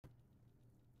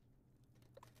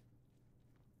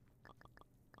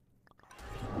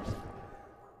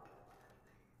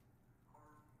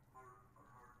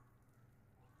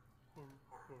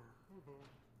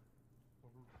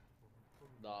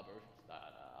Nah, bro. Nah.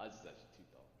 I was just actually too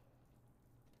dumb.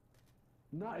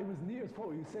 No, it was Neo's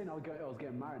fault. He was saying I was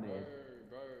getting marinated.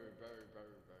 Bro.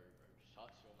 Shut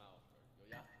your mouth, bro. Yo,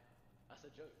 yeah? That's a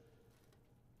joke.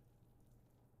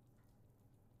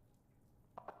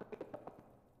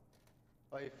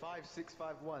 Oi,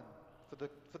 5651 for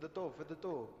the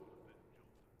door.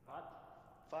 What?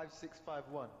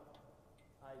 5651.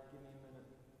 Alright, give me a minute.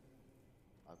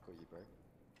 I'll call you, bro.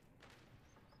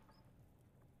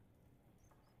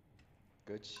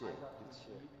 Good shit. Good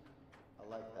shit. I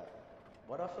like that.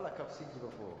 Why do I feel like I've seen you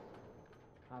before?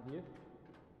 Have you?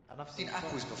 And I've seen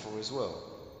apples before as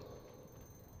well.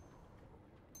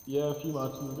 Yeah, a few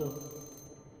matches ago.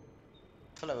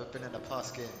 I feel like we've been in a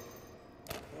past game.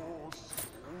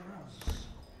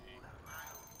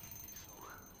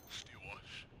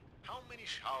 How many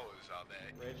showers are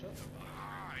there? Rachel?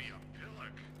 Ah, you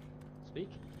pillock. Speak.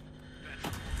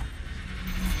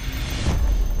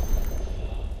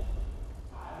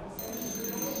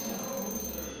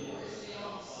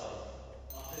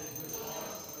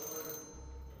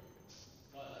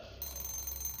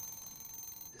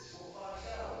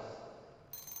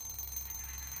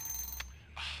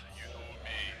 You know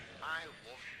me. I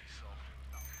love you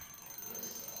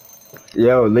so.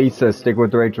 Yo, Lisa, stick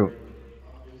with Rachel.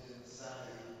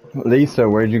 Lisa,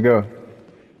 where'd you go?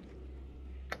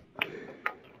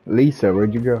 Lisa,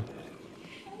 where'd you go?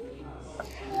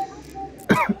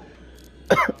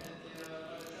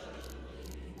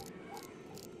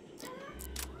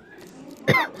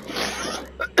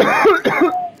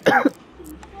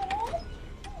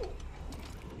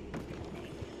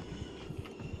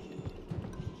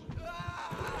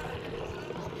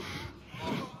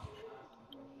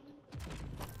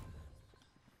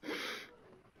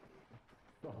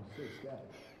 Oh, I'm so scared.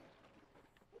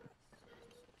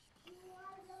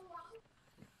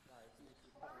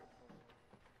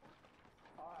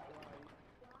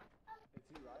 It's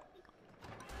you, right?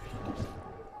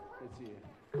 It's you.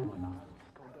 Come on now.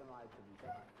 Come on, don't lie to me.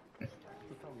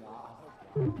 Just tell me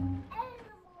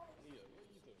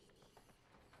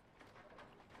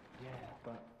Yeah,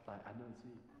 but like I know it's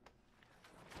you.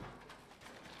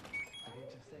 Okay,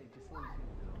 just say it's you.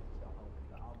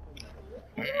 I'll put it.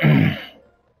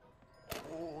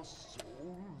 Oh,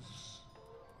 souls.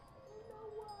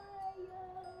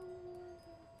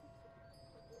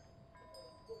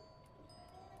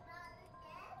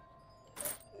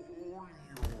 All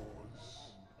yours.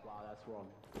 Wow, that's wrong.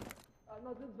 No,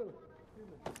 this is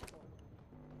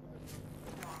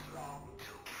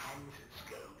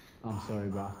I'm sorry,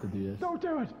 but I have to do this. Don't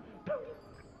do it!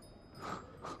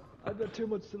 I've got too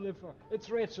much to live for. It's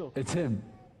Rachel. It's him.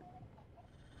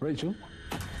 Rachel?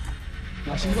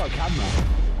 No, she's got a camera.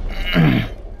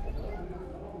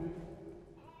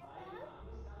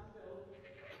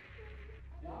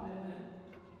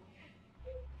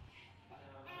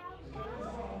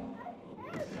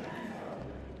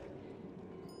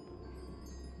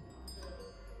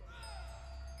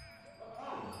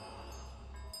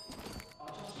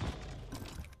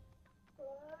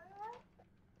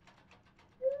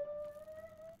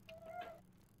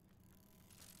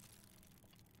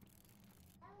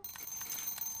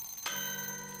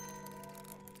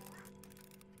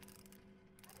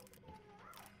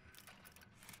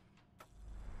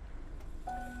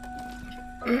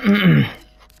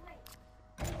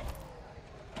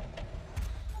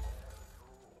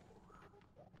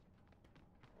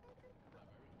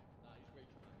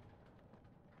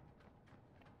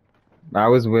 I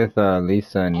was with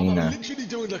Lisa and I'm Nina. literally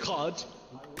doing the card.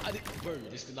 Bro,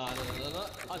 this is nah. I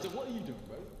said, what are you doing,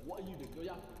 bro? What are you doing? Yo,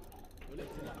 yeah. Yo, listen,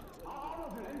 yeah. I'm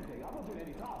not doing anything. I'm not doing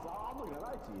any tasks. I'm not gonna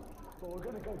lie to you. But we're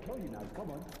gonna go kill you now.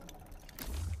 Come on.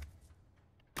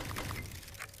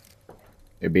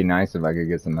 It'd be nice if I could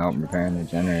get some help repairing the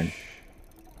generator.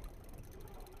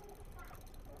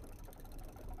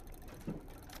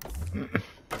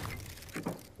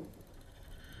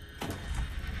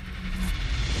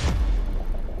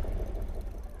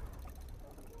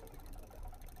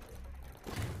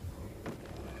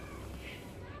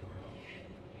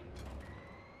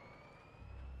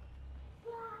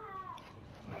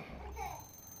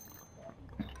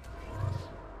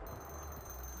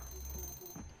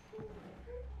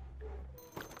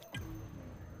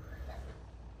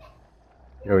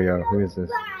 Yo, who is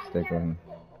this? Stick with him.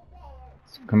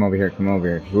 Come over here, come over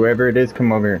here. Whoever it is,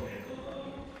 come over here.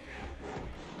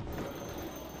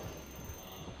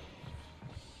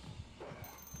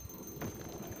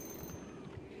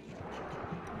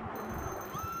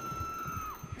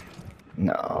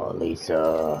 No,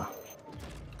 Lisa.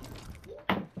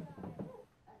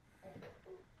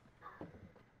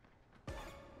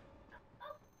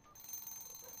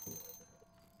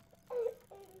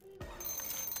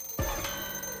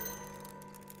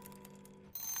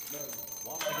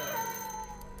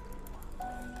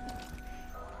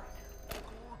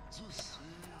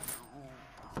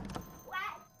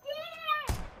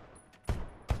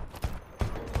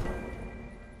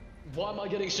 Why am I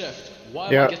getting chefed? Why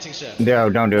am Yo, I getting chefed? yo,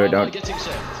 don't do Why it, am I don't. getting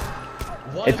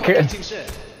chefed? Why It's am I ca- getting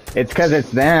chefed? It's cause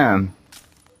it's them.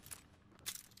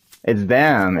 It's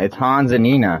them. It's Hans and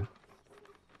Nina.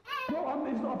 No,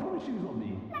 it's not. I promise you it's not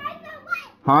me.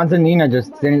 Hans and Nina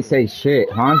just didn't say shit.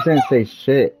 Hans didn't say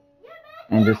shit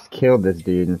and just killed this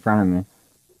dude in front of me.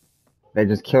 They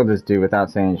just killed this dude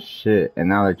without saying shit, and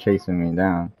now they're chasing me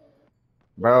down.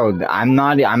 Bro, I'm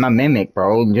a mimic,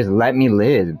 bro. Just let me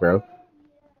live, bro.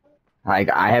 Like,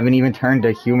 I haven't even turned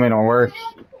to human or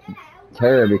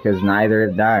Terror because neither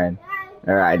have died.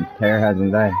 Alright, Terror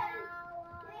hasn't died.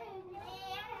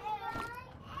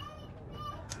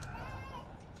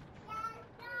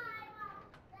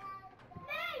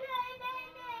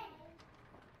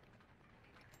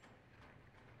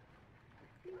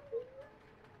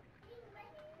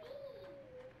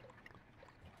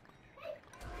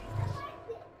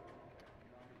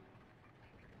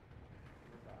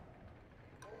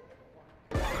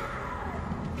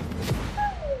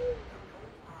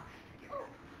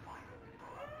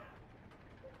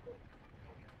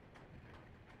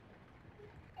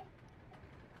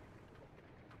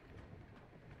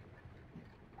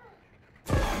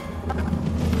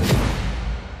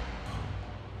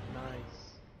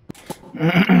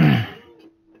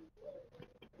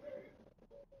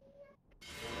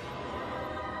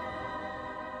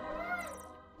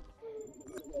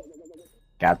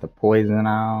 Got the poison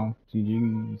out.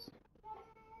 GG's.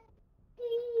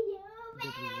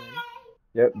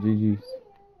 Yep, GG's.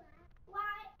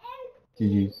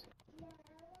 GG's.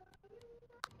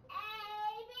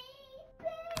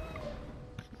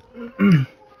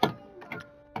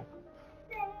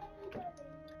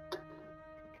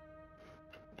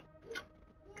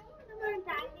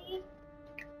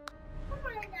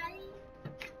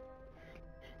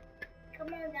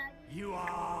 You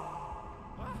are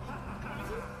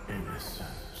innocent.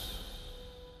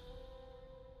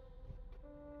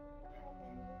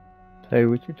 Play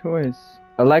with your toys.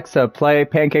 Alexa, play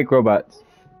Pancake Robots.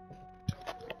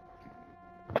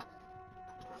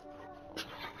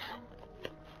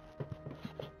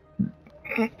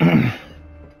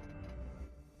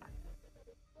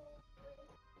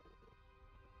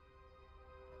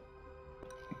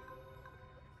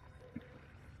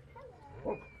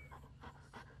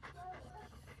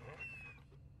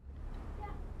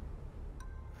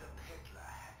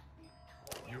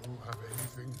 You have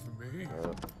anything for me?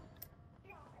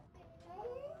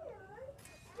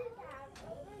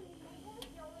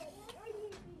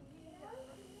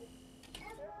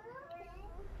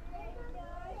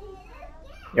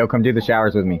 Yo, come do the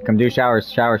showers with me. Come do showers.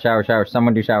 Shower.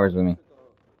 Someone do showers with me.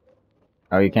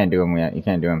 Oh, you can't do them yet. You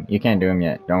can't do them. You can't do them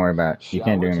yet. Don't worry about it. You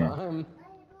can't do them yet. Time.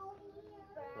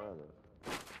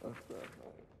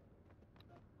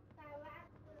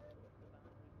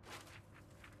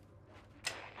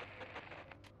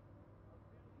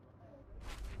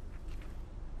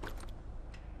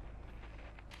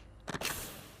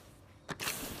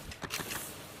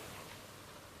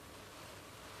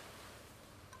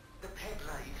 The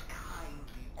peddler is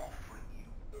kindly offering you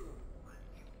all a new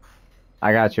item.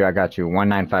 I got you.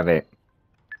 1958.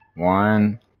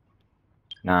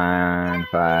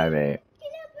 1958.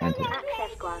 Enter.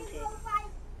 Access granted.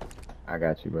 I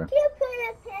got you, bro.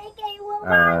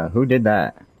 Who did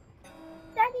that?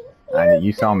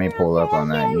 You saw me pull up on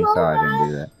that. You saw I didn't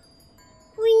do that.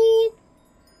 Please.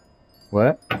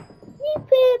 What? Can you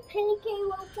put a pancake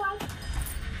robot?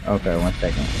 Okay, 1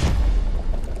 second.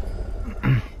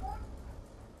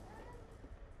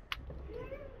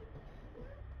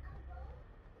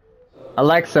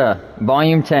 Alexa,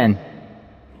 volume 10.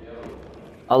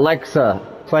 Alexa,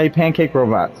 play Pancake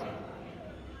Robots.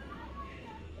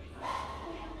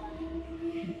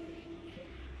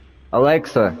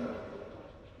 Alexa.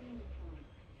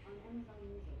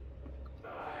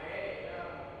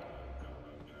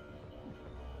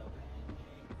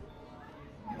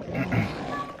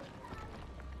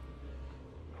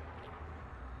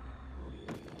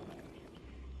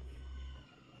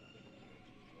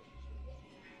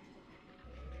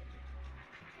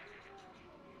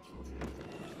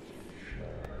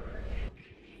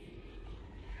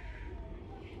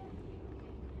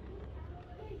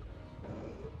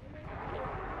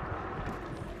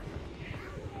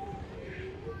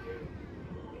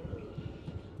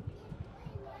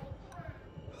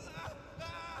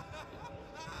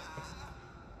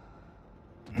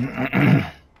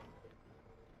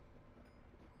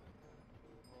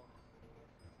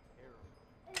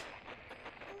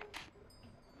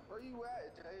 Where you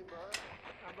at, Jay, bro?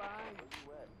 I'm behind. Where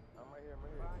you at? I'm right here.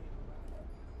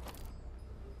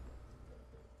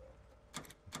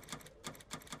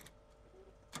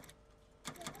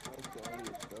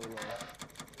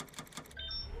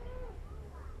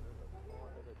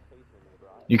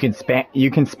 You can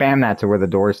spam that to where the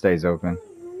door stays open.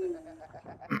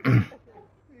 He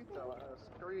tell her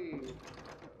scream.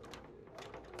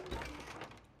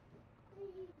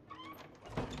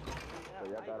 So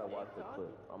y'all gotta watch the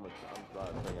clip. I'm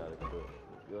trying to bring out a clip.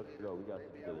 Let's go. We got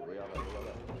some clip. Where y'all at? Where y'all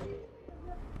at?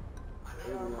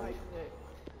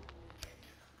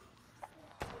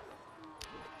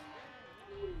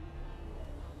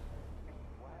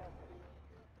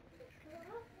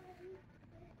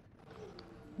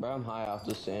 Bro, I'm high off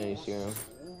the sanity serum.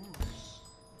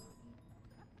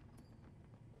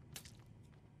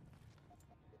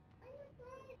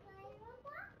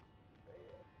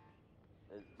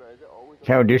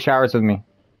 Yo, do showers with me.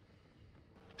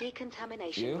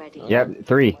 Decontamination You? ready. Okay. Yep,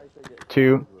 3,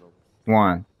 2,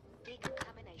 1.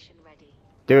 Decontamination ready.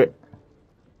 Do it.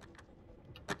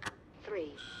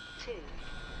 3, 2,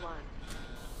 1.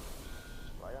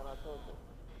 Why y'all not talking?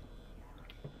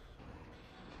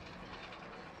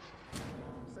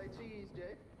 Say cheese,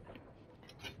 Jay.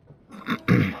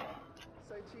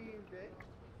 Say cheese, Jay.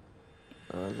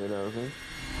 Good over.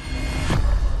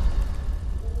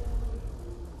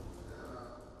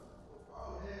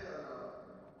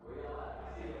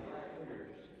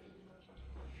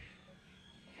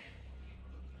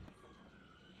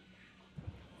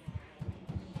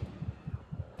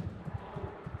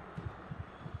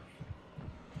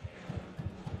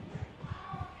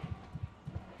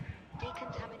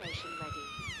 Decontamination ready.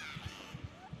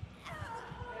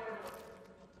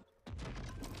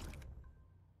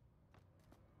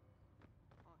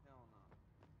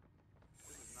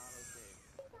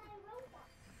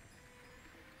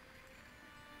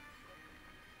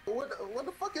 What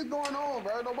the fuck is going on,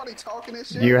 bro? Nobody talking and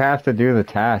shit. You have to do the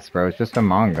task, bro. It's just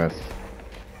Among Us.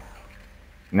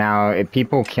 Now, if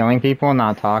people killing people,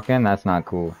 not talking, that's not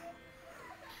cool.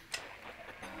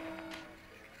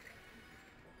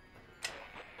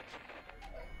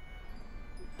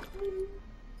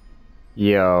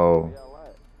 Yo.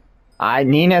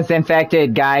 Nina's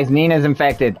infected, guys. Nina's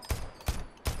infected.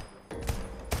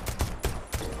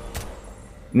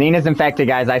 Nina's infected,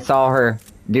 guys. I saw her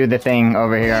do the thing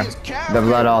over here. The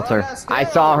blood altar. I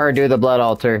saw her do the blood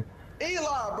altar.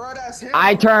 Eli, bro, that's him.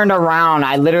 I turned around.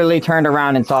 I literally turned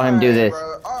around and saw him do this.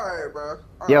 Alright, bro.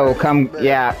 Yo, come.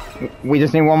 Yeah. We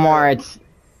just need one more.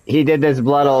 He did this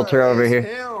blood altar over here.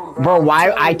 Bro,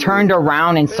 why? I turned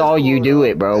around and saw you do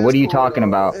it, bro. What are you talking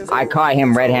about? I caught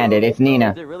him red-handed. It's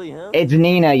Nina. Is it really him? It's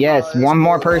Nina, yes. One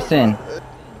more person.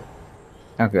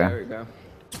 Okay. There we go.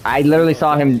 I literally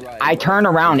saw him. I turned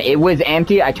around. It was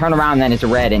empty. I turned around, then it's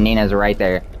red, and Nina's right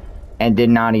there. And did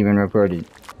not even report it.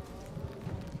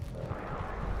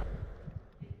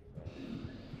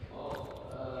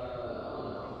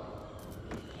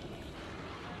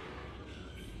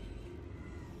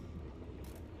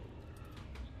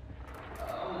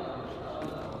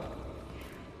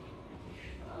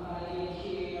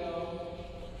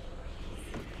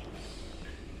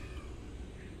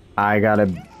 I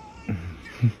gotta...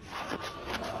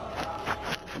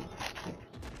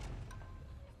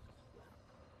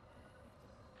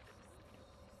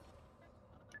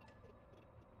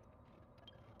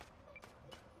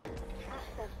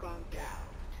 Access granted.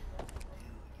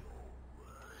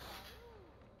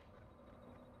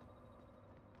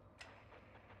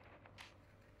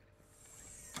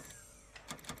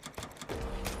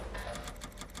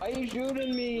 Why are you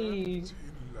shooting me?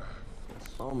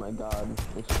 Oh my god.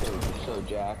 It's so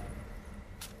jacked.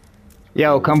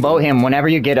 Yo, come vote him. Whenever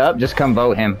you get up, just come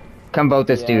vote him. Come vote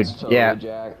this dude. It's totally Yeah.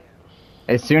 jacked.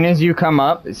 As soon as you come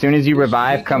up, as soon as you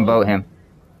revive, come vote him.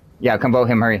 Yeah, come vote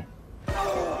him. Hurry.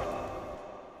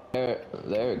 There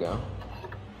we go.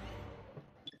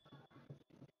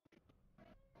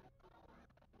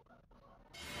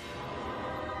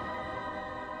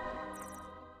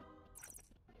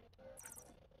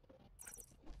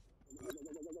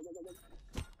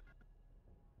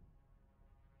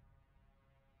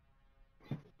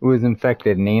 Who was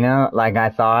infected? Nina? Like I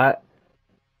thought.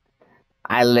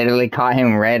 I literally caught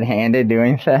him red-handed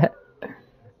doing that.